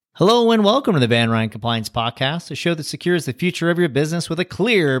Hello and welcome to the Van Ryn Compliance Podcast, a show that secures the future of your business with a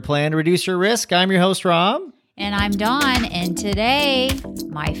clear plan to reduce your risk. I'm your host, Rob. And I'm Dawn. And today,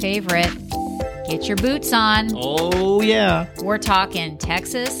 my favorite, get your boots on. Oh, yeah. We're talking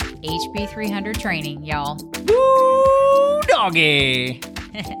Texas HB 300 training, y'all. Woo, doggy.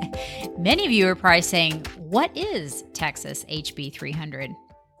 Many of you are probably saying, what is Texas HB 300?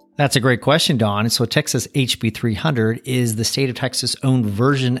 That's a great question, Dawn. So Texas HB 300 is the state of Texas' own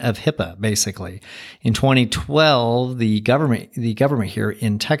version of HIPAA, basically. In 2012, the government here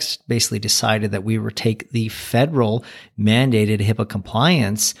in Texas basically decided that we would take the federal mandated HIPAA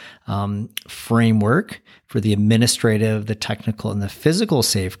compliance framework for the administrative, the technical, and the physical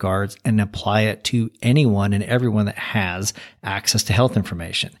safeguards and apply it to anyone and everyone that has access to health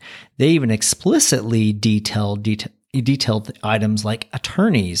information. They even explicitly detailed items like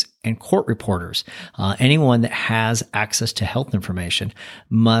attorneys and court reporters. Anyone that has access to health information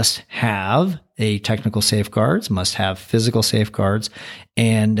must have a technical safeguards, must have physical safeguards,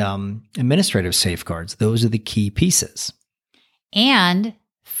 and administrative safeguards. Those are the key pieces. And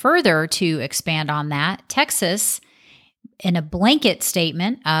further to expand on that, Texas, in a blanket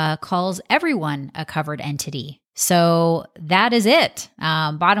statement, calls everyone a covered entity. So that is it.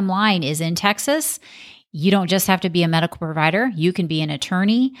 Bottom line is in Texas, you don't just have to be a medical provider. You can be an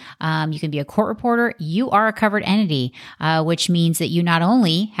attorney. You can be a court reporter. You are a covered entity, which means that you not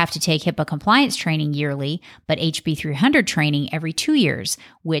only have to take HIPAA compliance training yearly, but HB 300 training every 2 years,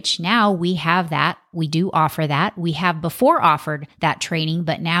 which now we have that. We do offer that. We have before offered that training,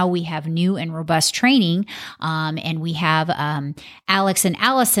 but now we have new and robust training. And we have Alex and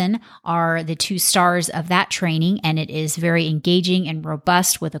Allison are the two stars of that training, and it is very engaging and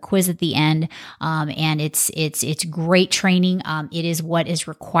robust with a quiz at the end. And it's great training. It is what is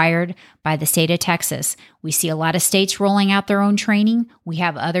required by the state of Texas. We see a lot of states rolling out their own training. We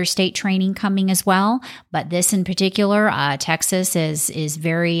have other state training coming as well, but this in particular, Texas is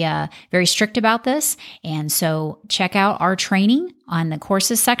very strict about this. And so check out our training on the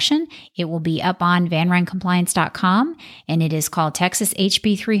courses section. It will be up on vanryncompliance.com, and it is called Texas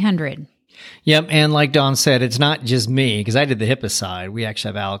HB 300. Yep. And like Dawn said, it's not just me because I did the HIPAA side. We actually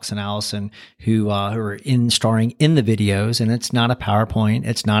have Alex and Allison who are starring in the videos, and it's not a PowerPoint.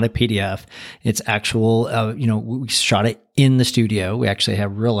 It's not a PDF. It's actual, we shot it in the studio. We actually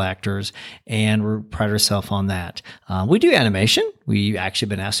have real actors, and we're pride ourselves on that. We do animation. We've actually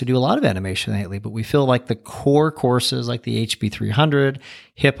been asked to do a lot of animation lately, but we feel like the core courses like the HB 300,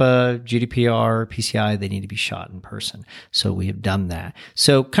 HIPAA, GDPR, PCI, they need to be shot in person. So we have done that.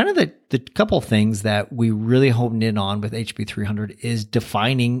 So kind of the couple of things that we really honed in on with HB 300 is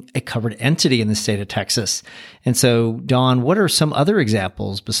defining a covered entity in the state of Texas. And so, Dawn, what are some other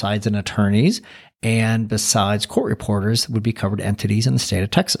examples besides an attorneys and besides court reporters that would be covered entities in the state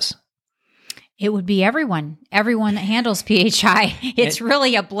of Texas? It would be everyone that handles PHI. It's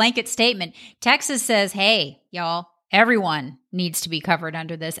really a blanket statement. Texas says, hey, y'all, everyone needs to be covered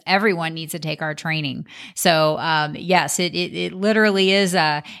under this. Everyone needs to take our training. So, yes, it literally is,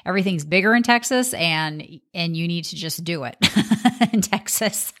 everything's bigger in Texas and you need to just do it in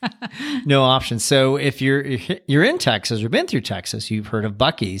Texas. No option. So if you're in Texas or been through Texas, you've heard of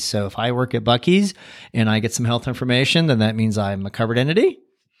Buc-ee's. So if I work at Buc-ee's and I get some health information, then that means I'm a covered entity?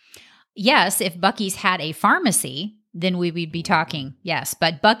 Yes, if Buc-ee's had a pharmacy, then we would be talking, yes.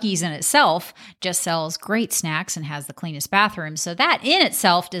 But Buc-ee's in itself just sells great snacks and has the cleanest bathrooms. So that in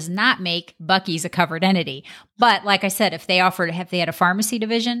itself does not make Buc-ee's a covered entity. But like I said, if they had a pharmacy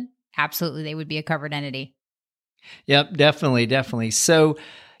division, absolutely they would be a covered entity. Yep, definitely. So,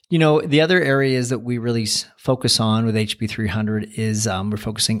 the other areas that we really focus on with HB 300 is we're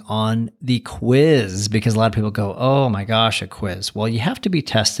focusing on the quiz because a lot of people go, oh my gosh, a quiz. Well, you have to be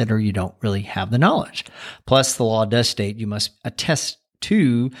tested or you don't really have the knowledge. Plus, the law does state you must attest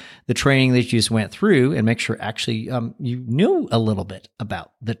to the training that you just went through and make sure actually you knew a little bit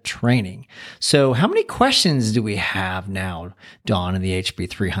about the training. So how many questions do we have now, Dawn, in the HB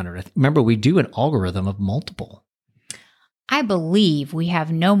 300? Remember, we do an algorithm of multiple. I believe we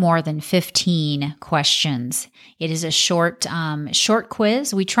have no more than 15 questions. It is a short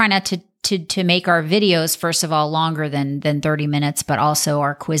quiz. We try not to make our videos, first of all, longer than 30 minutes, but also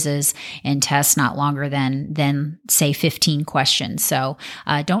our quizzes and tests not longer than say 15 questions. So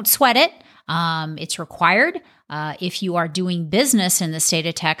don't sweat it. It's required. If you are doing business in the state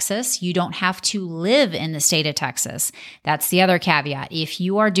of Texas, you don't have to live in the state of Texas. That's the other caveat. If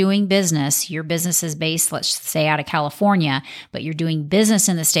you are doing business, your business is based, let's say, out of California, but you're doing business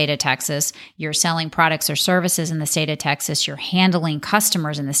in the state of Texas, you're selling products or services in the state of Texas, you're handling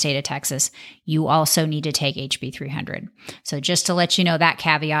customers in the state of Texas, you also need to take HB 300. So just to let you know that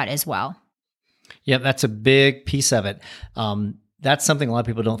caveat as well. Yeah, that's a big piece of it. That's something a lot of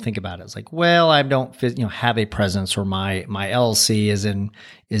people don't think about. It's like, well, I don't, have a presence, or my LLC is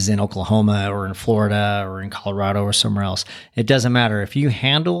in Oklahoma or in Florida or in Colorado or somewhere else. It doesn't matter. If you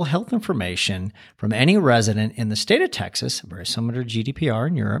handle health information from any resident in the state of Texas, very similar to GDPR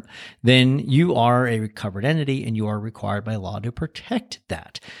in Europe, then you are a covered entity and you are required by law to protect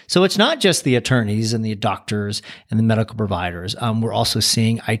that. So it's not just the attorneys and the doctors and the medical providers. We're also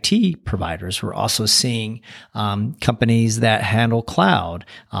seeing IT providers. We're also seeing companies that handle cloud.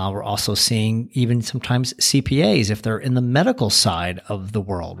 We're also seeing even sometimes CPAs, if they're in the medical side of the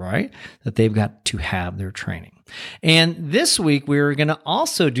world, right? That they've got to have their training. And this week, we're going to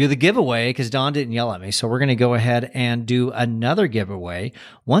also do the giveaway because Dawn didn't yell at me. So we're going to go ahead and do another giveaway.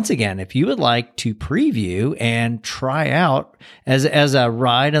 Once again, if you would like to preview and try out as a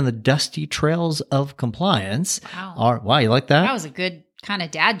ride on the dusty trails of compliance. Wow, you like that? That was a good kind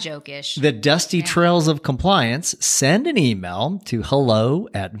of dad joke-ish. The dusty trails of compliance. Send an email to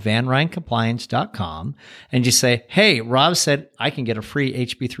hello@vanrheincompliance.com and just say, hey, Rob said I can get a free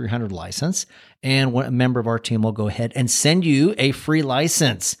HB 300 license, and a member of our team will go ahead and send you a free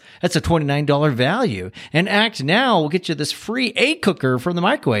license. That's a $29 value. And Act Now will get you this free egg cooker from the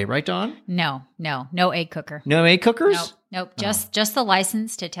microwave, right, Dawn? No egg cooker. No egg cookers? Nope. Just the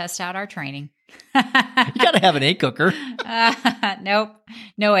license to test out our training. You got to have an egg cooker. Nope.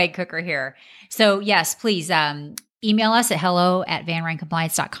 No egg cooker here. So yes, please email us at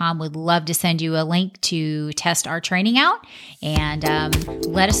hello@vanrheincompliance.com. We'd love to send you a link to test our training out, and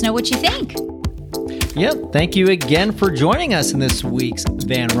let us know what you think. Yep. Thank you again for joining us in this week's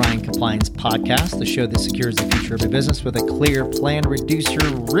Van Rhijn Compliance Podcast, the show that secures the future of a business with a clear plan to reduce your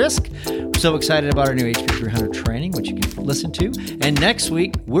risk. We're so excited about our new HB 300 training, which you can listen to. And next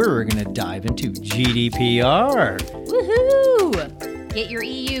week, we're going to dive into GDPR. Woohoo! Get your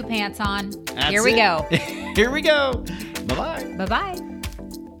EU pants on. Here we go. Here we go. Bye-bye. Bye-bye.